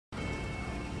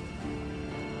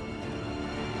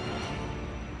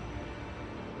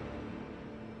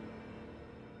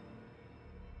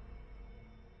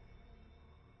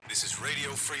This is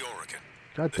Radio Free Oregon.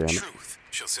 God damn it. The truth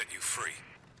shall set you free.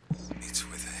 It's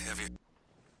with a heavy...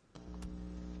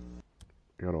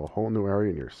 You got a whole new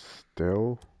area and you're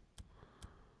still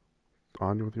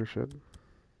on with your shit?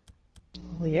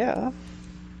 Well, yeah.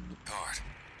 Hard.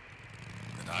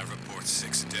 And I report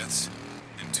 6 deaths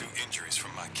and 2 injuries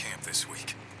from my camp this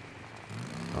week.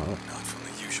 Oh. Not from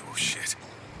the usual shit.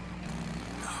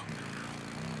 No.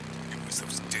 It was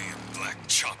those damn black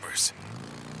choppers.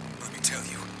 Let me tell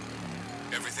you,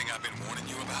 everything I've been warning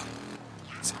you about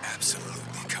is absolutely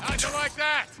coming true. How'd you like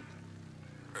that?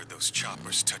 Heard those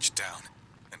choppers touch down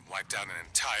and wiped out an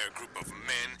entire group of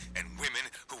men and women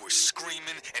who were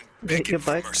screaming and begging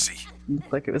for mercy.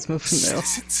 Looked like it was moving now.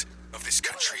 Citizens of this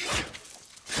country.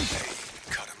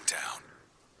 They cut them down.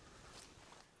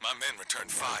 My men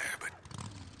returned fire, but...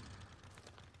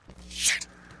 Shit.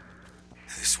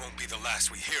 This won't be the last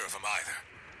we hear of them either.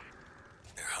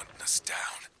 They're hunting us down.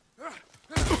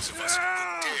 Those of us who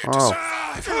dare to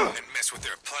survive and mess with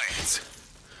their plans.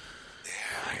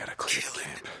 I gotta clear the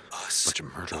camp. Us bunch of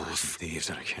murderers and thieves,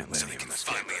 and I can't let so any they of can them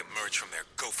escape. finally emerge from their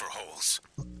gopher holes.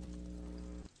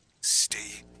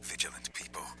 Stay vigilant,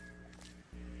 people.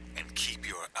 And keep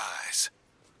your eyes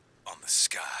on the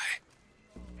sky.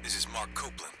 This is Mark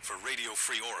Copeland for Radio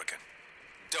Free Oregon.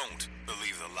 Don't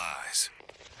believe the lies.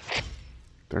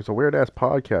 There's a weird-ass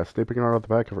podcast snipping around at the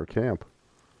back of her camp.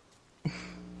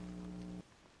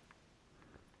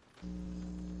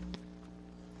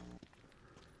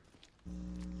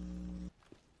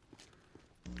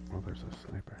 Oh, there's a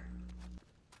sniper.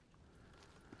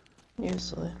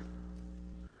 Usually.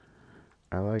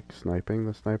 I like sniping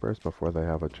the snipers before they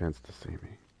have a chance to see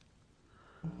me.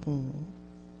 Mm-hmm.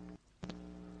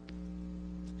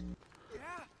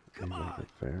 Come on. Right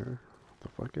there. What the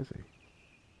fuck is he?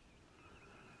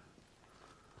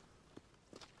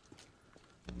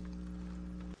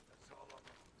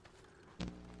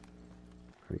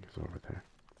 I think he's over there.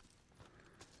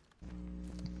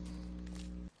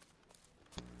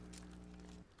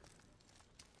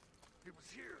 He was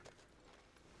here.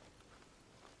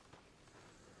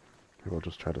 Maybe I'll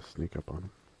just try to sneak up on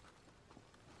him.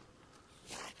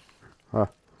 Huh.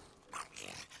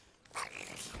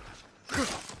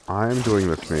 I'm doing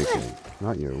the sneaking,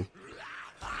 not you.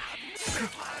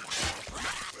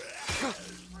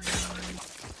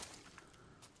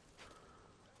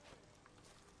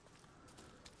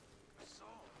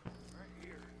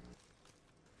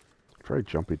 Very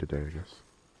jumpy today, I guess.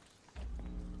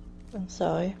 I'm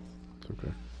sorry. It's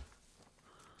okay.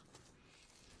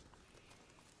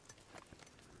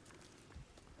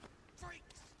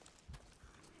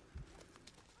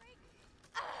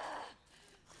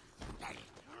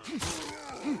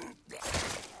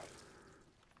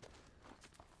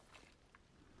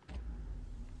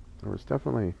 There was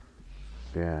definitely,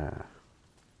 yeah.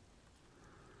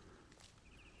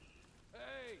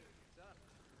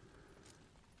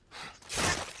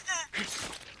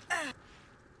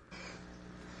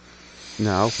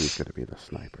 Now who's gonna be the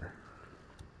sniper?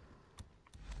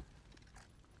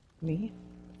 Me?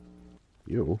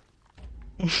 You.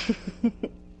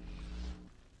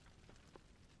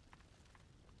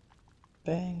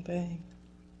 Bang, bang.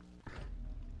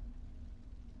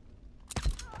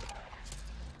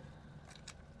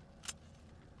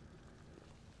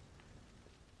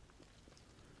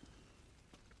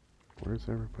 Where's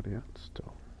everybody at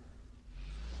still?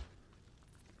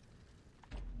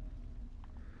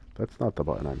 That's not the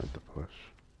button I meant to push.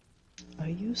 Are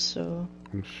you so?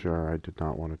 I'm sure I did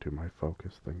not want to do my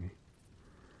focus thingy.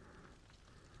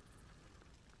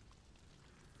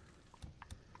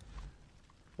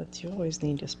 But you always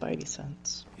need your spidey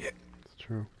sense. Yeah. It's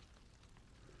true.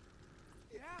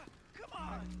 Yeah, come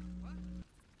on.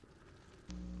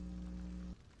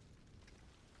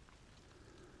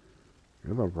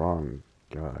 You're the wrong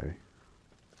guy.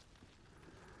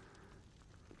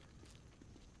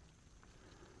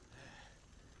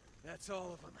 That's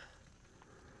all of them.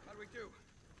 How do we do?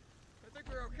 I think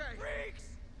we're okay. Freaks!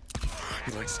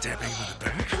 You like stabbing him in the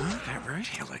back, huh? That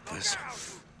right? You like this?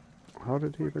 How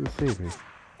did he even see me?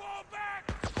 Fall back!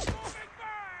 Moving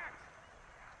back!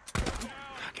 I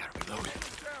gotta reload it.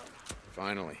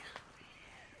 Finally.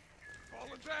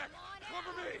 Falling back!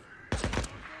 Cover me!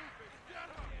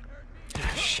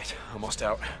 Ah, shit, almost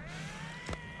out.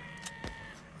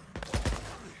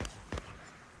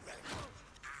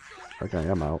 Okay,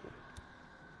 I'm out.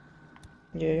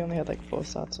 Yeah, you only had like 4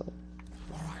 shots up.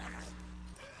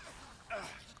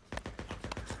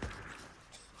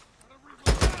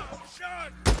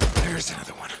 There's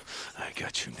another one. I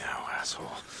got you now, asshole.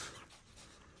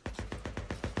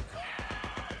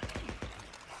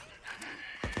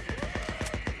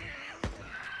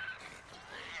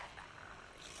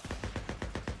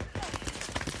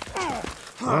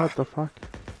 What the fuck?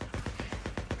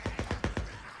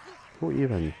 Who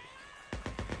even?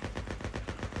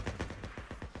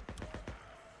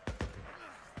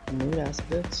 Mood ass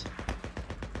bitch.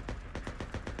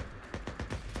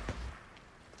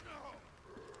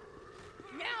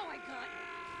 Now I got it.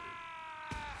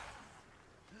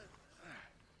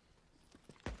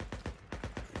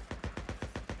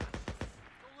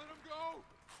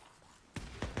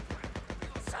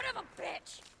 Son of a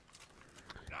bitch!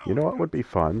 You know what would be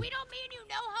fun? We don't mean you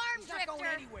no harm,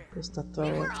 Drifter. Just to We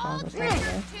throw were it all on the trained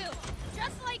there. too,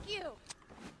 just like you.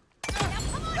 Now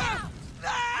come on out.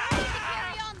 You need to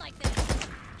carry on like this.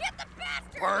 Get the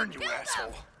bastard. Burn, you Kill them.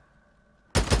 asshole!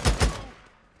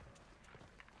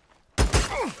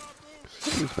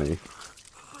 Excuse me.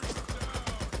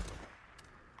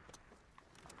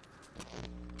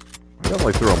 I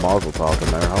definitely threw a mazel tov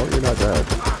in there. How are you not dead?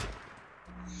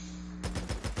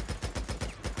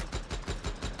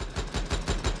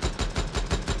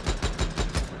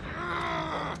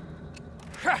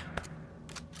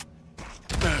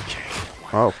 Okay.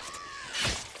 Oh.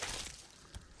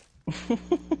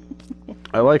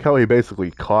 I like how he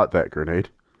basically caught that grenade.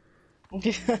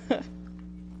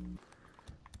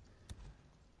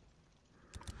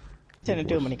 Didn't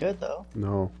do him any good though.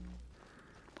 No.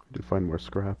 Did find more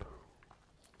scrap.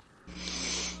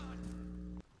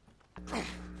 Well,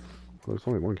 there's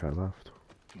only one guy left.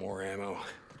 More ammo.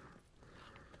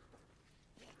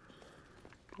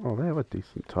 Oh, they have a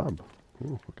decent tub. Oh,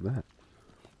 look at that.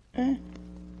 Eh.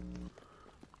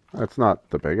 It's not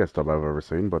the biggest tub I've ever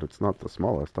seen, but it's not the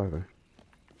smallest either.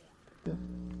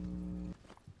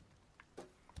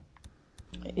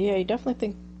 Yeah, you definitely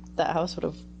think that house would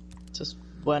have just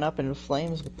went up in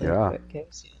flames with the Yeah.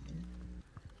 KFC in there.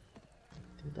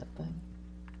 Do that thing.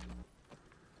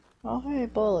 Oh, hey,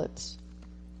 bullets.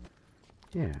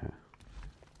 Yeah.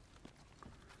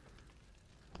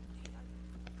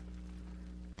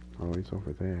 Oh, he's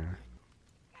over there.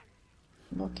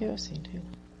 More kerosene too.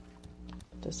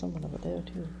 There's someone over there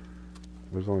too.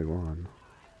 There's only one.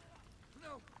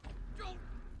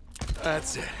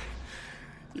 That's it.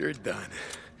 You're done.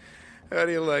 How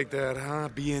do you like that, huh?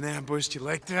 Being ambushed, you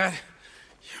like that?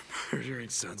 You murdering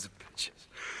sons of bitches.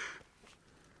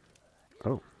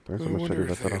 Oh, there's a I wonder machete if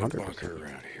that's they at had a 100%. bunker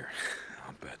around here.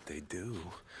 I'll bet they do.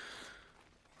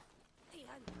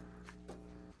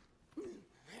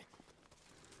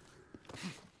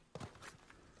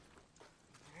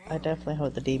 I definitely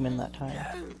heard the demon that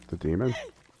time. The demon?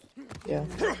 Yeah.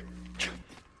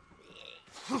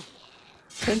 I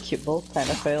think you both kind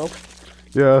of failed.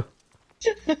 Yeah.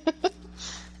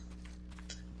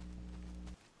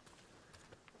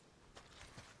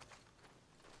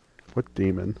 What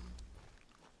demon?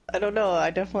 I don't know, I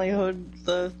definitely heard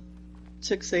the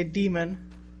chick say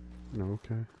demon. No,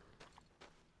 okay.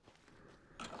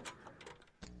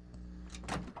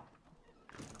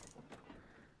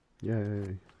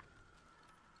 Yay.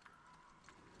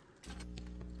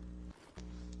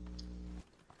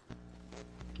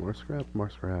 More scrap, more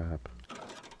scrap.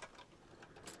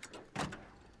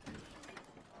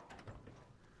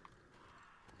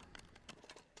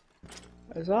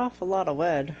 There's an awful lot of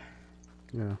lead.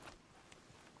 Yeah,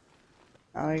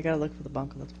 Oh, you gotta look for the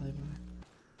bunker that's probably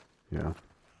by. yeah.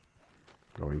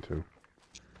 Going to.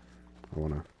 I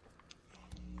wanna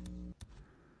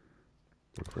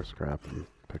look for scrap and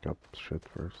pick up shit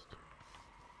first.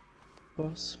 Of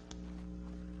course.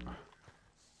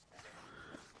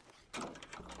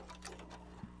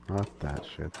 Not that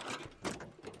shit.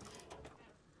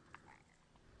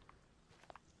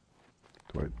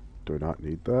 Do I not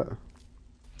need that?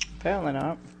 Apparently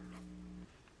not.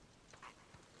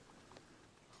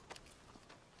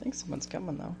 I think someone's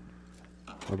coming though.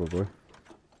 Probably.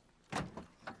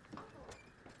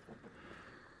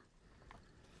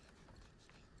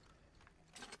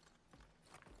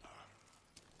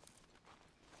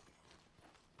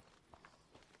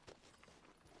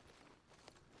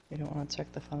 You don't want to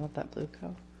check the fun with that blue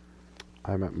cow?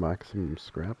 I'm at maximum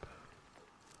scrap.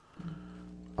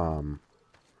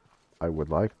 I would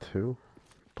like to,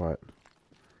 but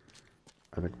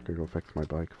I think I'm gonna go fix my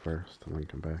bike first and then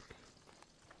come back.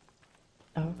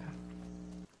 Oh, okay.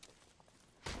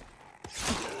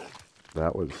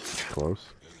 That was close.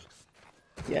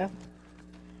 Yeah.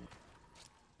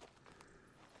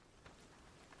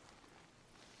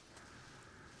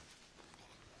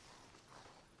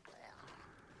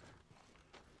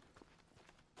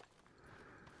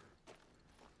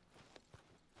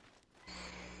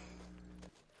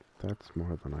 That's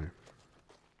more than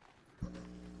I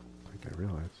think I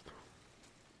realized.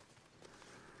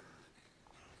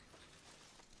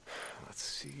 Let's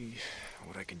see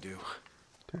what I can do.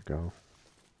 There you go.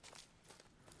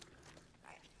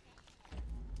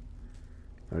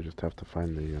 I just have to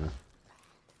find the,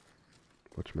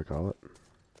 whatchamacallit?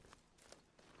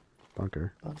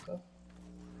 Bunker. Bunker.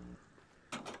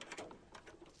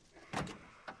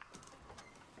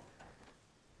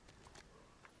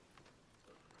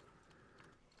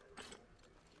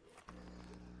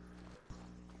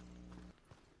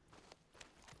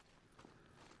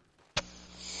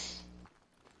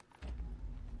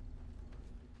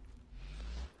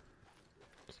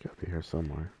 It's gotta be here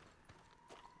somewhere.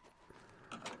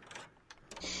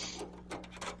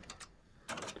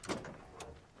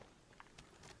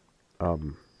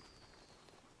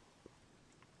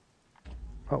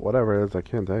 Well, whatever it is, I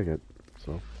can't take it,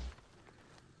 so.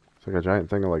 It's like a giant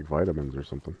thing of, like, vitamins or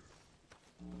something.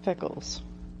 Pickles.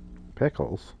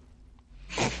 Pickles?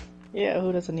 Yeah,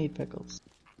 who doesn't need pickles?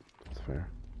 That's fair.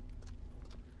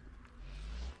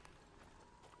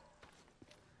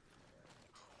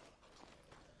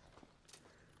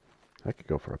 I could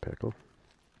go for a pickle.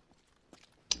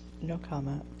 No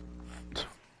comment.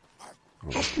 Oh,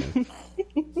 okay.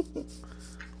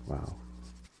 Wow.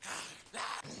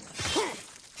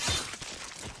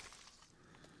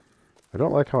 I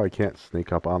don't like how I can't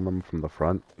sneak up on them from the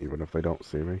front, even if they don't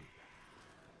see me.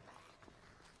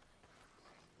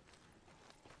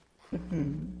 I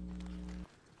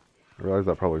realize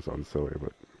that probably sounds silly,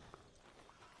 but...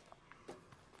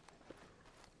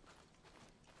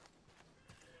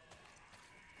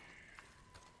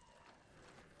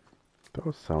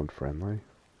 Those sound friendly.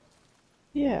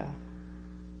 Yeah.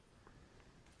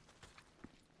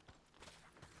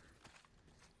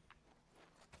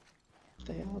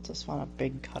 They all just want a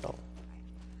big cuddle.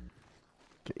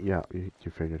 Yeah, you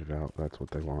figured it out. That's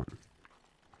what they want.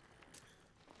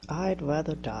 I'd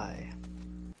rather die.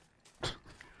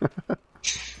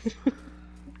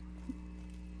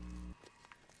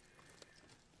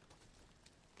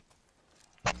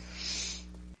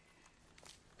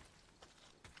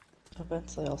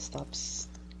 Eventually I'll stop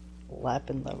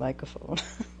slapping the microphone.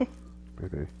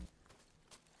 Maybe.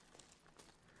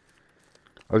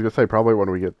 I was gonna say, probably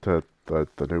when we get to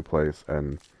the new place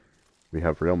and we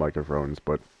have real microphones,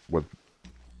 but with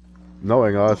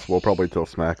knowing us, we'll probably still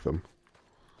smack them.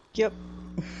 Yep.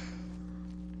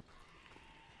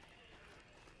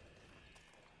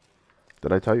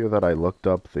 Did I tell you that I looked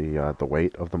up the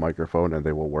weight of the microphone and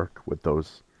they will work with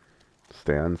those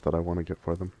stands that I want to get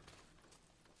for them?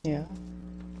 Yeah.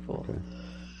 Cool. Okay.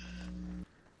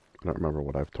 I don't remember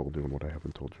what I've told you and what I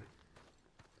haven't told you.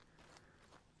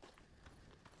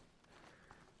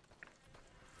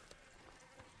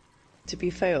 To be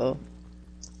fair,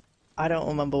 I don't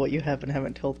remember what you have and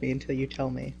haven't told me until you tell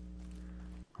me.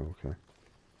 Okay.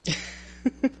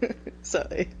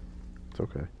 Sorry. It's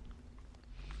okay.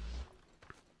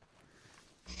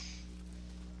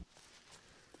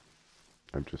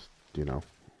 I'm just, you know,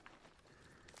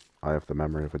 I have the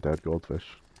memory of a dead goldfish.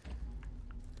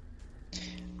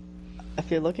 If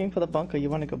you're looking for the bunker, you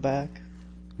want to go back.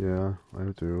 Yeah, I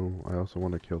do. I also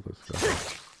want to kill this guy.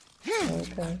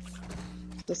 Okay.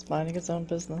 Just minding his own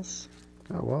business.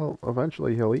 Yeah, well,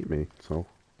 eventually he'll eat me, so...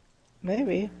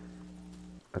 Maybe.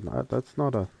 And that's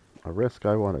not a risk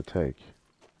I want to take.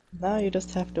 Now you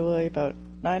just have to worry about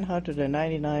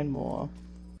 999 more.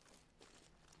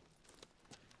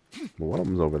 Well, one of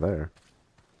them's over there.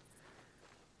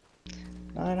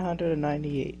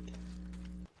 998.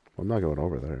 Well, I'm not going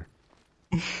over there.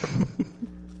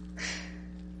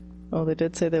 Well, they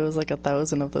did say there was like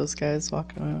 1,000 of those guys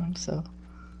walking around, so...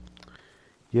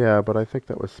 Yeah, but I think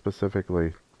that was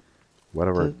specifically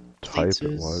whatever The type it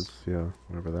features. was. Yeah,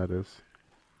 whatever that is.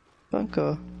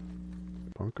 Bunker.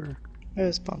 Bunker?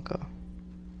 Where's Bunker?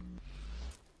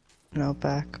 No,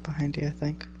 back behind you, I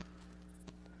think.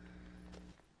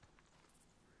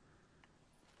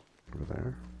 Over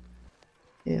there?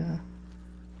 Yeah.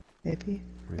 Maybe?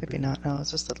 Maybe not. No,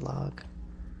 it's just a log.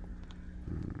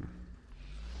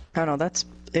 I don't know, that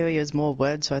area is more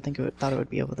wood, so I think thought it would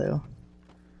be over there.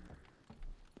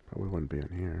 Probably wouldn't be in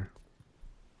here.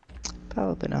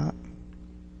 Probably not.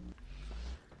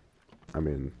 I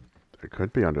mean, it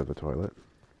could be under the toilet.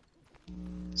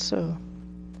 So...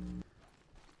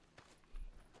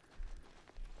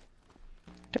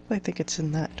 definitely think it's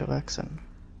in that direction.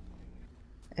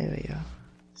 Area.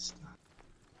 It's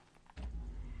not.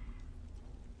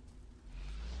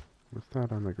 What's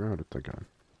that on the ground? It's a gun.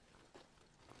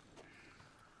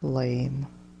 Lame.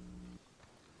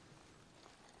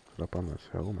 Is it up on this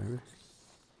hill, maybe?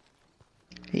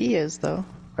 He is, though.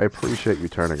 I appreciate you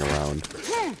turning around.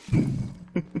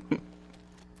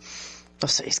 Oh,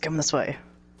 so he's coming this way.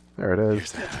 There it Here's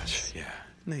is. the hatch. Yeah,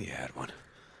 knew you had one.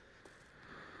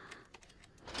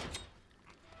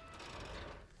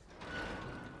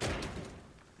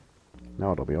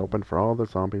 Now it'll be open for all the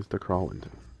zombies to crawl into.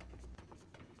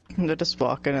 And they're just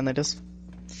walking and they just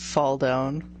fall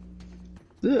down.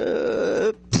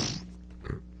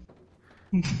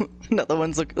 Another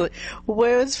one's looking like,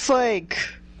 where's Frank?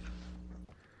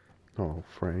 Oh,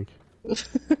 Frank. What's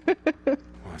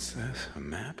this? A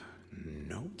map?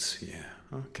 Notes? Yeah,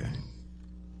 okay.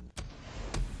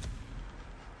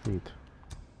 Neat.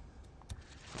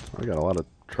 I got a lot of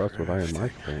trust with Iron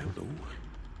Mike.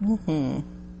 Mm-hmm.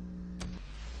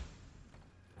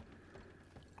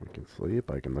 I can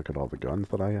sleep. I can look at all the guns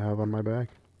that I have on my back.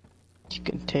 You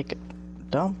can take a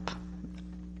dump.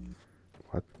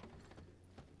 What?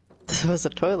 There was a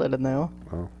toilet in there.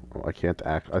 Oh, well, I can't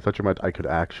act. I thought you meant I could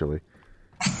actually.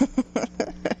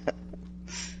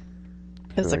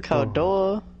 There's a Right, car go.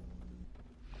 door.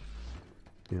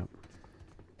 Yep.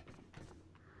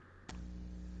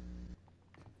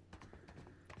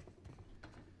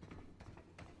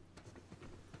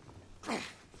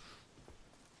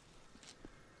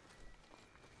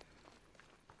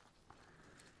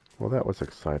 Well, that was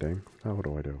exciting. Now what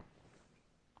do I do?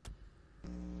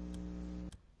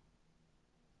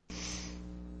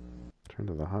 Turn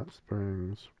to the hot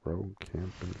springs, rogue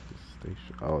camp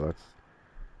infestation. Oh, that's...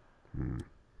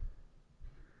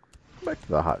 Back to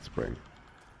the hot spring.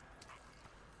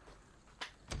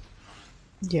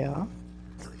 Yeah.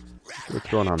 What's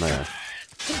going on there?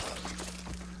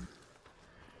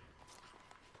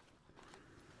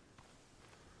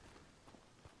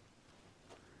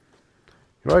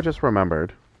 You know, I just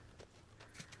remembered.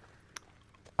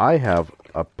 I have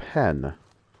a pen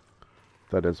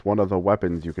that is one of the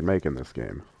weapons you can make in this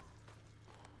game.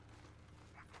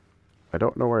 I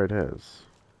don't know where it is,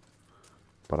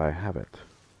 but I have it.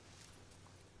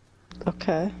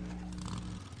 Okay.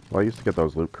 Well, I used to get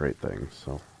those loot crate things,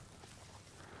 so...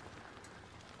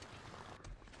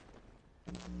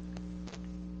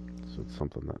 So it's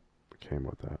something that came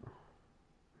with that.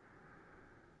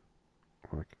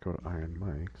 Well, I could go to Iron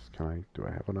Mike's. Can I... Do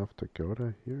I have enough to go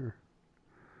to here?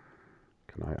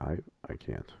 Can I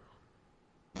can't.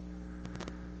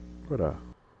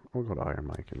 I'll go to Iron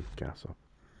Mike and gas up.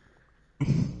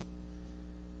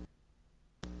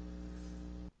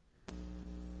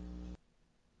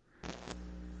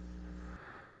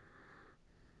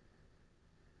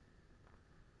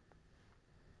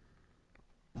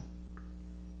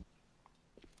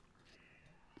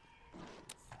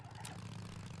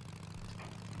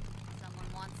 Someone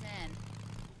wants in.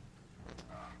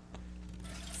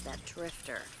 It's that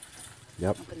drifter.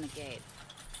 Yep. Open the gate.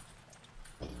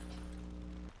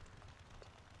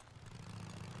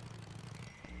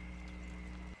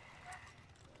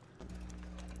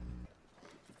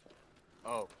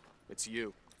 Oh, it's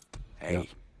you. Hey. Yep.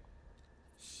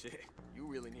 Shit, you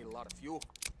really need a lot of fuel.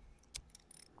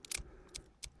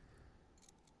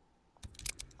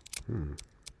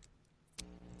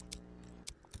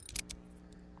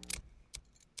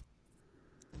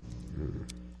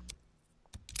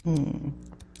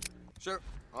 Sure,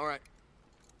 all right.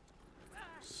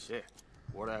 Shit,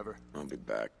 whatever. I'll be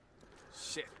back.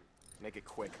 Shit, make it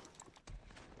quick.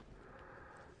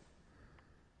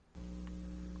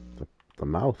 The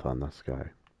mouth on this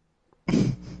guy.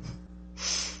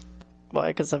 Why?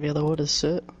 Because every other word is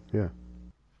shit. Yeah.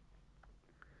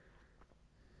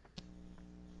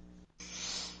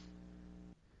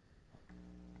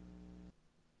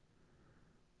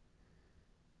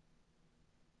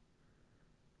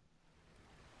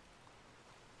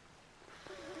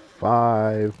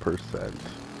 %.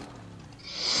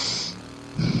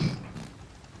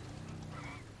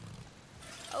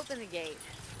 Open the gate.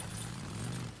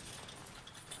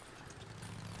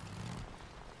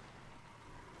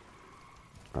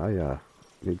 I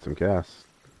need some gas,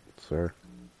 sir.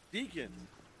 Deacon,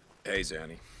 Hey,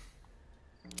 Zanny.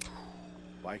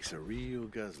 Mike's a real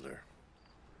guzzler.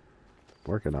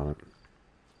 Working on it.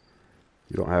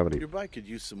 You don't have any... Your bike could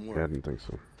use some I work. didn't think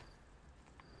so.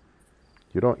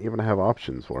 You don't even have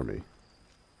options for me.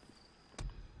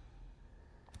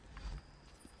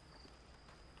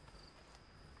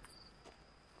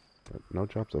 But no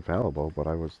jobs available, but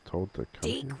I was told to come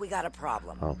here. Deke, we got a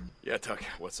problem. Oh, Yeah, Tuck,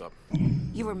 what's up?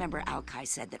 You remember Alkai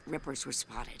said that Rippers were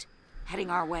spotted, heading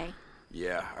our way?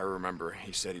 Yeah, I remember.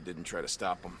 He said he didn't try to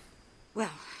stop him.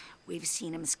 Well, we've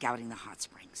seen him scouting the hot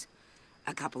springs.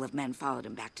 A couple of men followed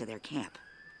him back to their camp,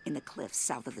 in the cliffs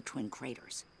south of the Twin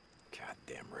Craters.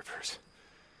 Goddamn Rivers.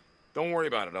 Don't worry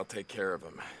about it. I'll take care of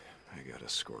him. I got a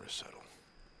score to settle.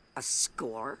 A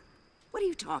score? What are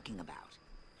you talking about?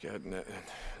 Never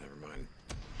mind.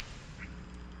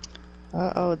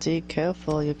 Uh-oh, D,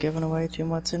 careful. You're giving away too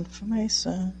much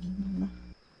information.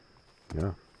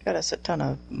 yeah. Got a shit ton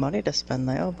of money to spend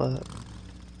there, but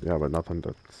Yeah, but nothing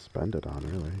to spend it on,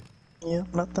 really. Yeah,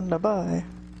 nothing to buy.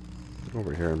 Go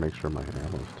over here and make sure my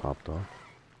ammo's topped off.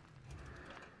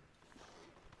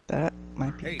 That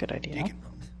might be a good idea. Deacon.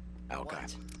 Oh,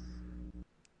 God.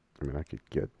 I mean, I could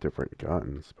get different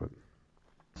guns, but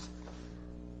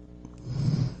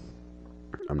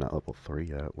I'm not level 3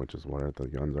 yet, which is what the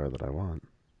guns are that I want.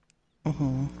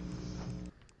 Mm-hmm.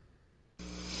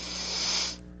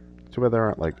 Too bad there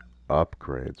aren't, like,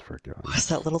 upgrades for guns. What's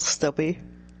that little stubby?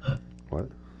 What?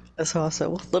 I saw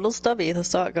so little stubby, the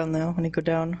shotgun though, when you go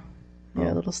down.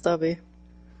 Yeah, Oh. little stubby.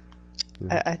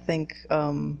 Yeah. I think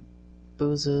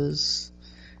Booze's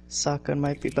shotgun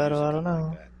might be better, I don't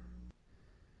know.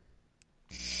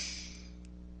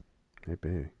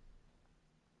 Maybe.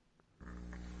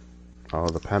 Oh,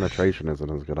 the penetration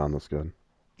isn't as good on this gun.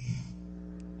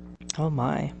 Oh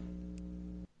my.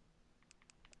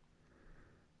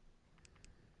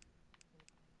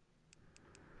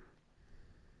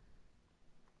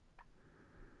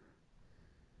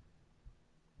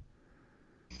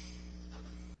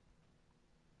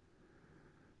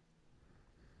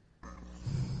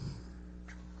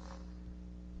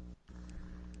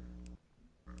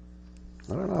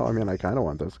 I don't know, I mean, I kind of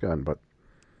want this gun, but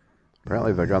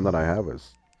apparently the gun that I have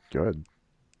is good.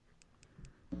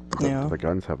 Yeah. Do the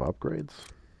guns have upgrades?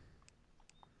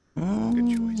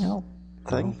 Good choice. No.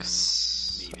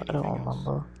 Thanks. I don't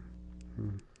remember.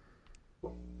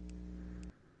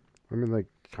 I mean, they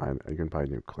you can buy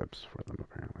new clips for them,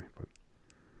 apparently, but...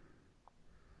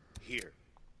 Here.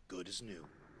 Good as new.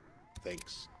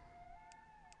 Thanks.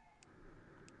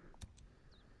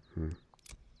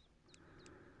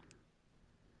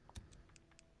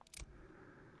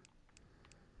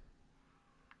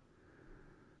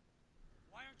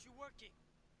 Why aren't you working?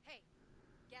 Hey,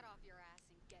 get off your ass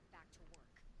and get back to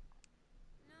work.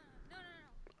 No.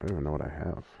 I don't even know what I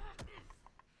have.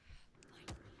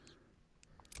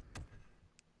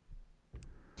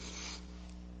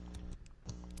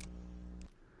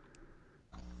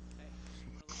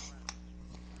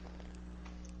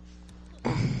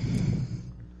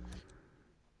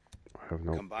 I have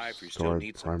no Come by if you still stored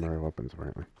need something. primary weapons,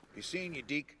 apparently. Be seeing you,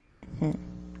 Deke.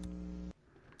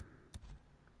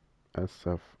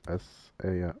 SF,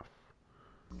 SAF,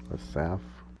 a SAF,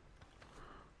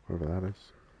 whatever that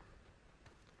is.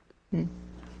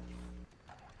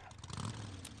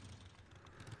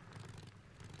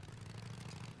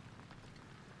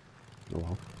 Oh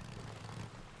well.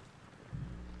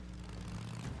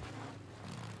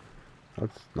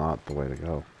 That's not the way to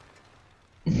go.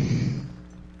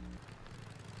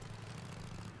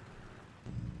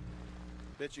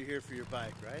 Bet you're here for your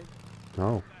bike, right?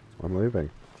 No, I'm leaving.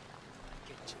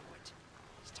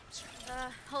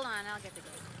 Hold on, I'll get the gate.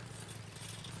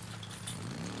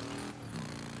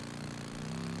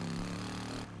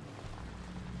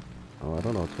 Oh, I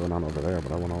don't know what's going on over there,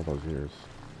 but I want all those years.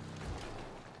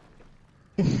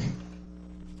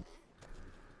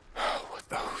 What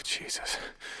the... Oh, Jesus.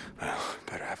 Well,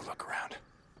 better have a look around.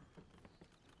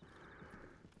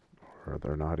 Or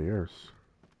they're not ears.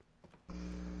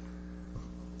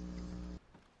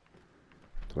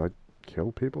 Did I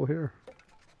kill people here?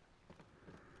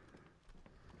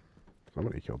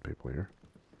 Somebody killed people here.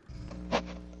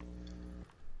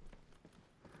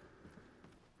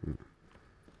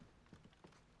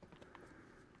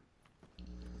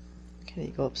 Can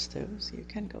you go upstairs? You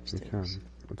can go You upstairs. can.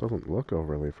 It doesn't look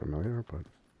overly familiar, but...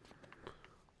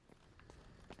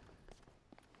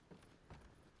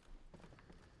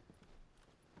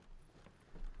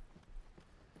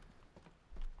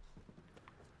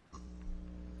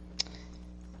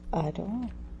 I don't know.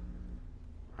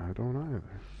 I don't either.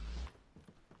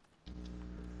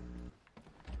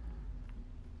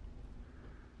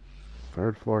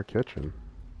 Third floor kitchen.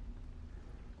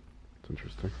 It's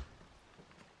interesting.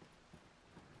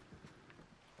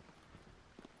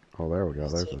 Oh, there we go.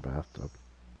 There's the bathtub.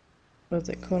 Was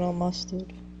it Colonel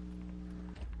Mustard?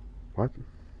 What?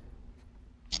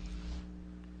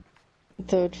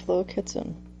 Third floor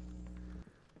kitchen.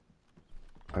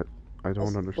 I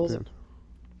don't understand.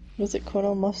 Was it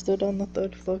Colonel Mustard on the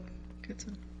third floor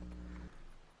kitchen?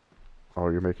 Oh,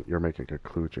 you're making a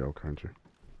clue joke, aren't you?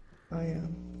 I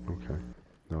am. Okay.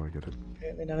 No, I get it.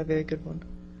 Apparently not a very good one.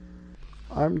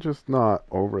 I'm just not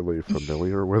overly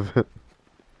familiar with it.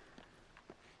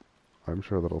 I'm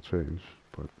sure that'll change,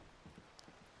 but...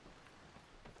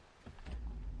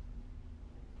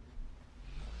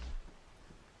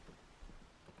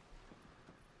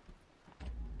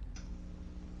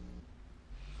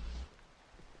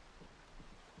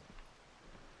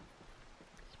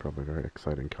 It's probably very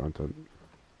exciting content.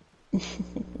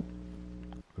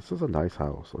 This is a nice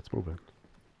house. Let's move in.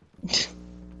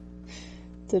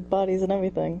 Dead bodies and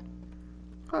everything.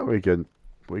 Oh, we can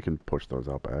push those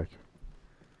out back.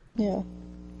 Yeah.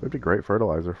 That'd be great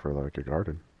fertilizer for like a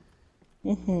garden.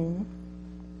 Mm-hmm.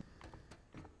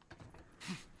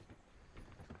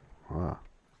 Ah.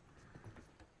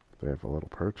 They have a little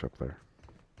perch up there.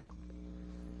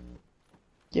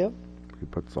 Yep. We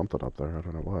put something up there, I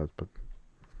don't know what, but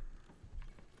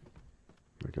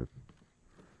like a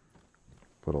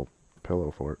little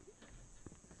pillow for it.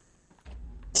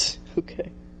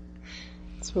 Okay.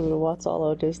 It's one of the Watts All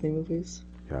Out Disney movies.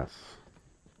 Yes.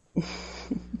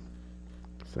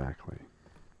 Exactly.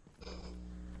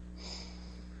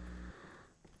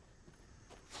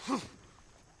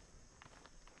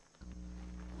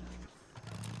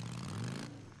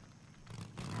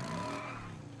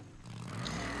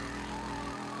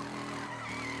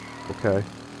 Okay.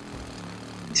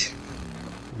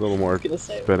 A little more Gonna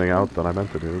say- spinning out than I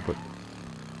meant to do, but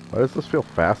why does this feel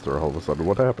faster all of a sudden?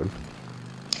 What happened?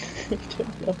 I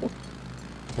don't know.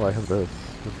 Well, I have this.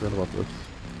 I forgot about this.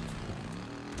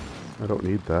 I don't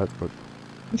need that, but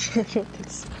I don't think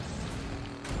so.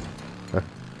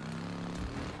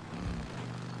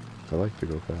 I like to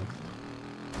go fast.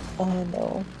 Oh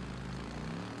no.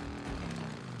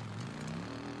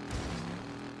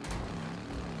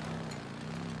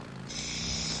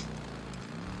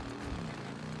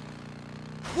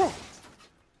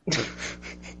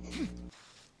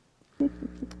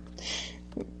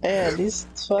 Man, these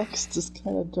trucks just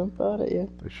kind of jump out at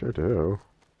you. They sure do.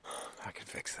 I can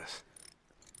fix this.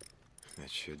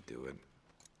 That should do it.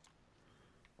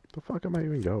 The fuck am I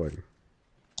even going?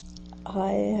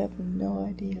 I have no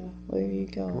idea where you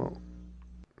go. Well,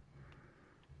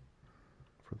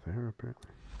 for there apparently.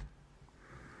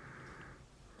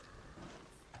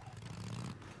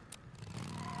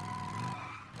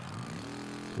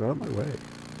 Get out of my way.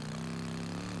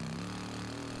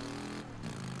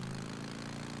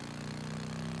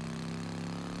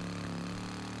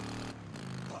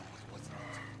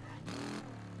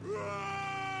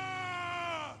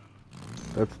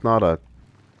 That's not a...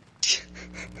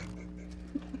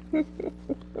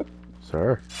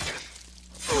 Sir?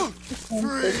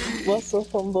 Russell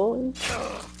from Bully?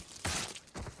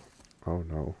 Oh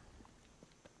no.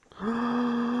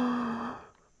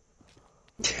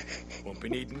 Won't be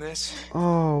needing this.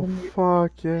 Oh,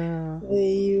 fuck yeah.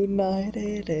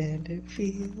 Reunited and it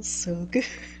feels so good.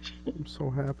 I'm so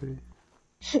happy.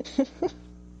 I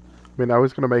mean, I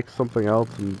was gonna make something else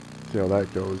and see how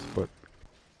that goes, but...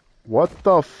 What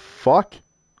the fuck?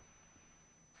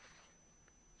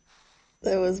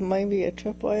 There was maybe a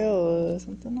tripwire or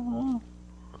something. I don't know.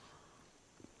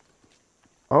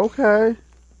 Okay.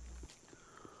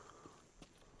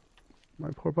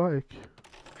 My poor bike.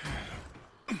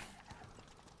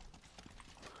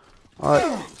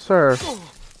 Sir.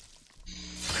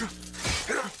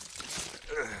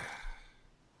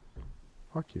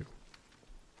 Fuck you.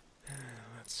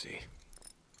 Let's see.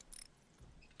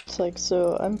 It's like,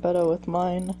 so I'm better with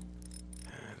mine.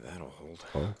 That'll hold.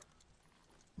 Oh.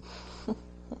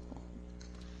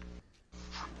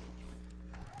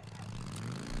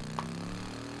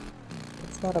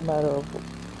 It's not a matter of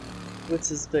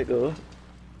which is bigger.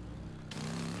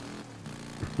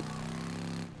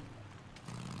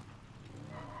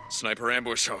 Sniper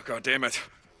ambush. Oh, God damn it.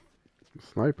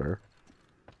 Sniper?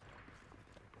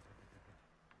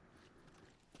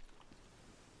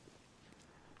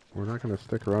 We're not gonna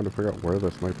stick around to figure out where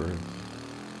the sniper is.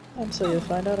 I'm sure you'll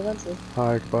find out eventually.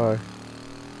 Hi, goodbye.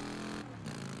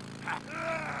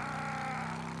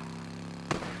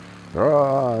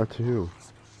 Ah, two.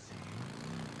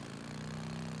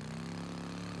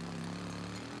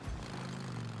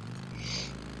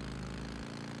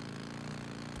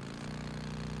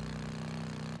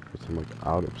 Guess I'm like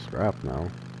out of scrap now.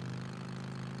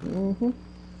 Mm-hmm. Do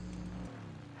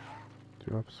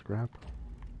you have scrap?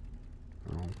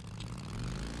 No.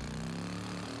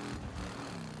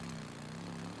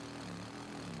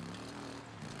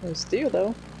 There's steel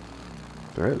though.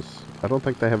 There is. I don't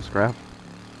think they have scrap.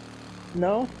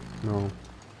 No? No.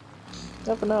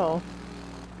 Never know.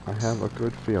 I have a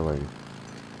good feeling.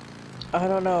 I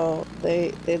don't know.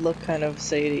 They look kind of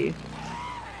shady.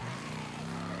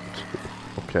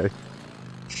 Okay.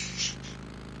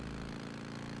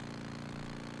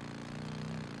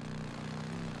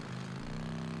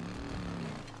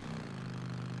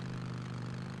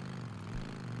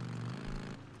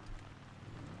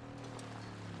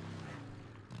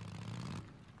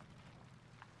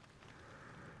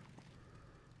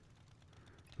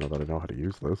 Now that I know how to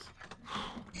use this.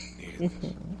 Needed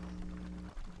this.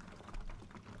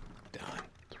 Done.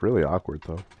 It's really awkward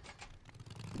though.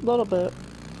 A little bit.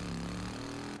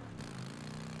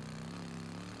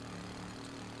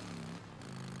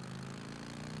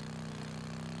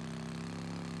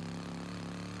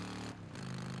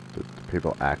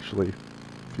 people actually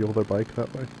fuel their bike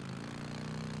that way?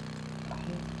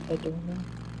 I don't know.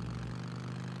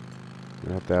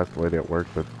 You have to ask the lady at work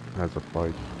that has a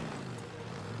bike.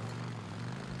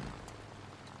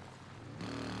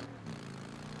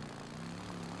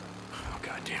 Oh,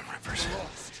 goddamn Rippers.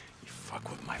 You fuck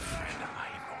with my friend, I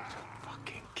am going to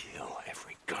fucking kill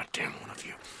every goddamn one of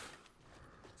you.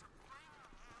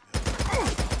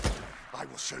 I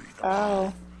will show you the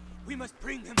Ow. We must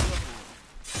bring them.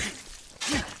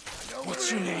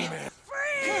 What's your name, man?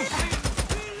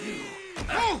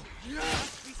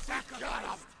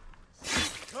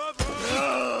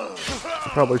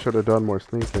 Probably should have done more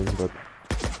sneaking, but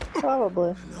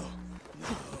Probably.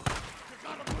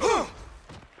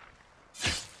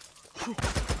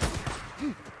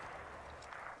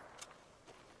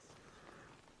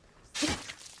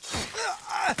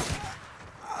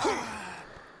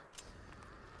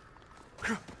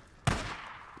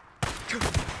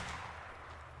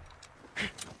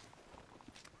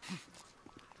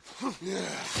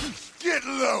 Get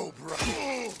low, bro.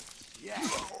 Yeah.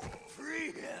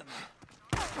 Free him.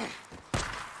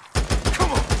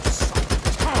 Come on,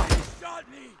 son. Shot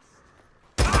me.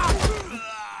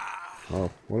 oh,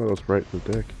 one of those right in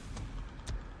the dick.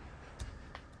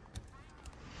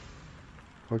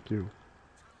 Fuck you.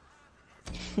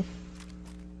 Is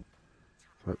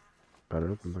that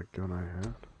better than the gun I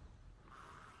had?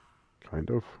 Kind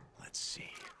of. Let's see.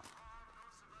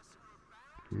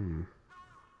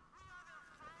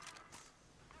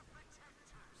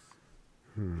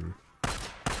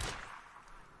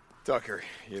 Tucker,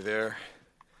 you there?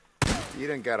 You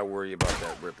didn't gotta worry about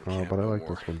that Ripper Oh, camp but I no like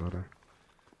more. this one better.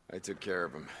 I took care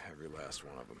of them, every last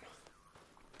one of them.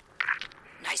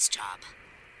 Nice job.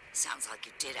 Sounds like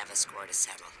you did have a score to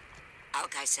settle.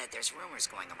 Alki said there's rumors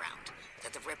going around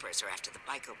that the Rippers are after the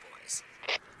Bico boys.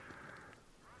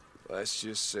 Let's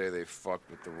just say they fucked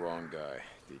with the wrong guy.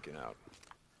 Deacon out.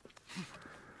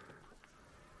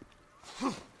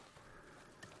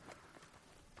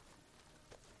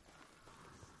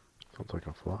 Sounds like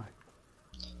a fly.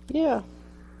 Yeah.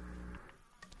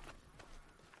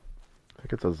 I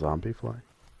think it's a zombie fly.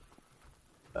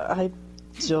 I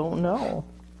don't know.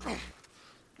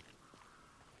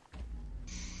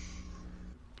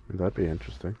 That'd be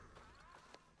interesting.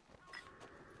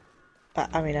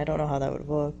 I mean, I don't know how that would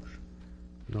work.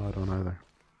 No, I don't either.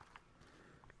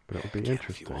 But it would be Can't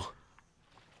interesting. fuel.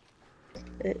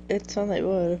 It sounds like it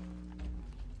would.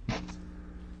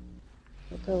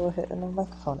 Okay, we're hitting the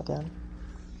microphone again.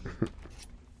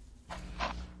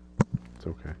 It's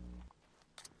okay.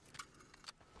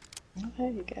 Okay,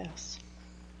 I guess.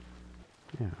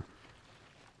 Yeah.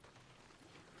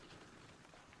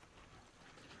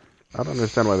 I don't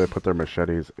understand why they put their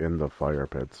machetes in the fire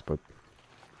pits, but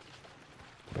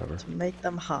whatever. To make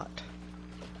them hot.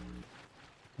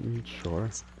 Sure.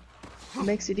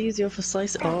 Makes it easier for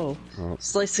Oh.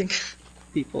 slicing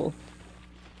people.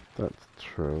 That's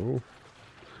true.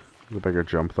 The bigger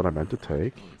jump than I meant to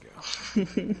take.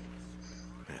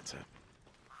 That's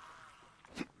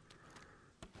it.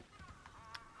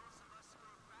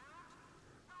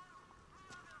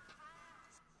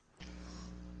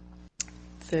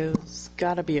 There's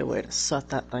gotta be a way to set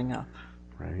that thing up.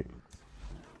 Right.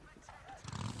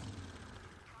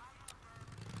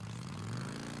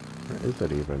 Where is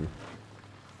it even?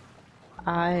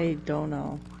 I don't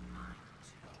know.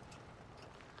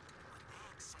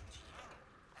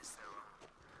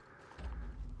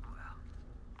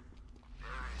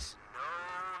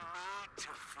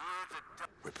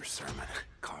 Ripper Sermon.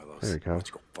 Carlos. There you go. Why don't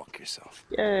you go fuck yourself?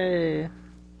 Yay!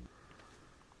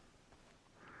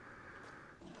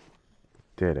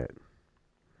 Did it.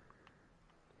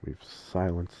 We've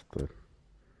silenced the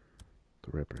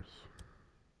Rippers.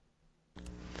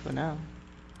 For now.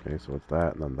 Okay, so it's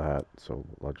that and then that, so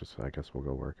I guess we'll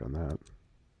go work on that.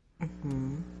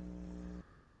 Mm-hmm.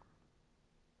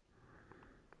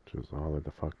 Which is all the way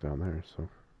the fuck down there, so.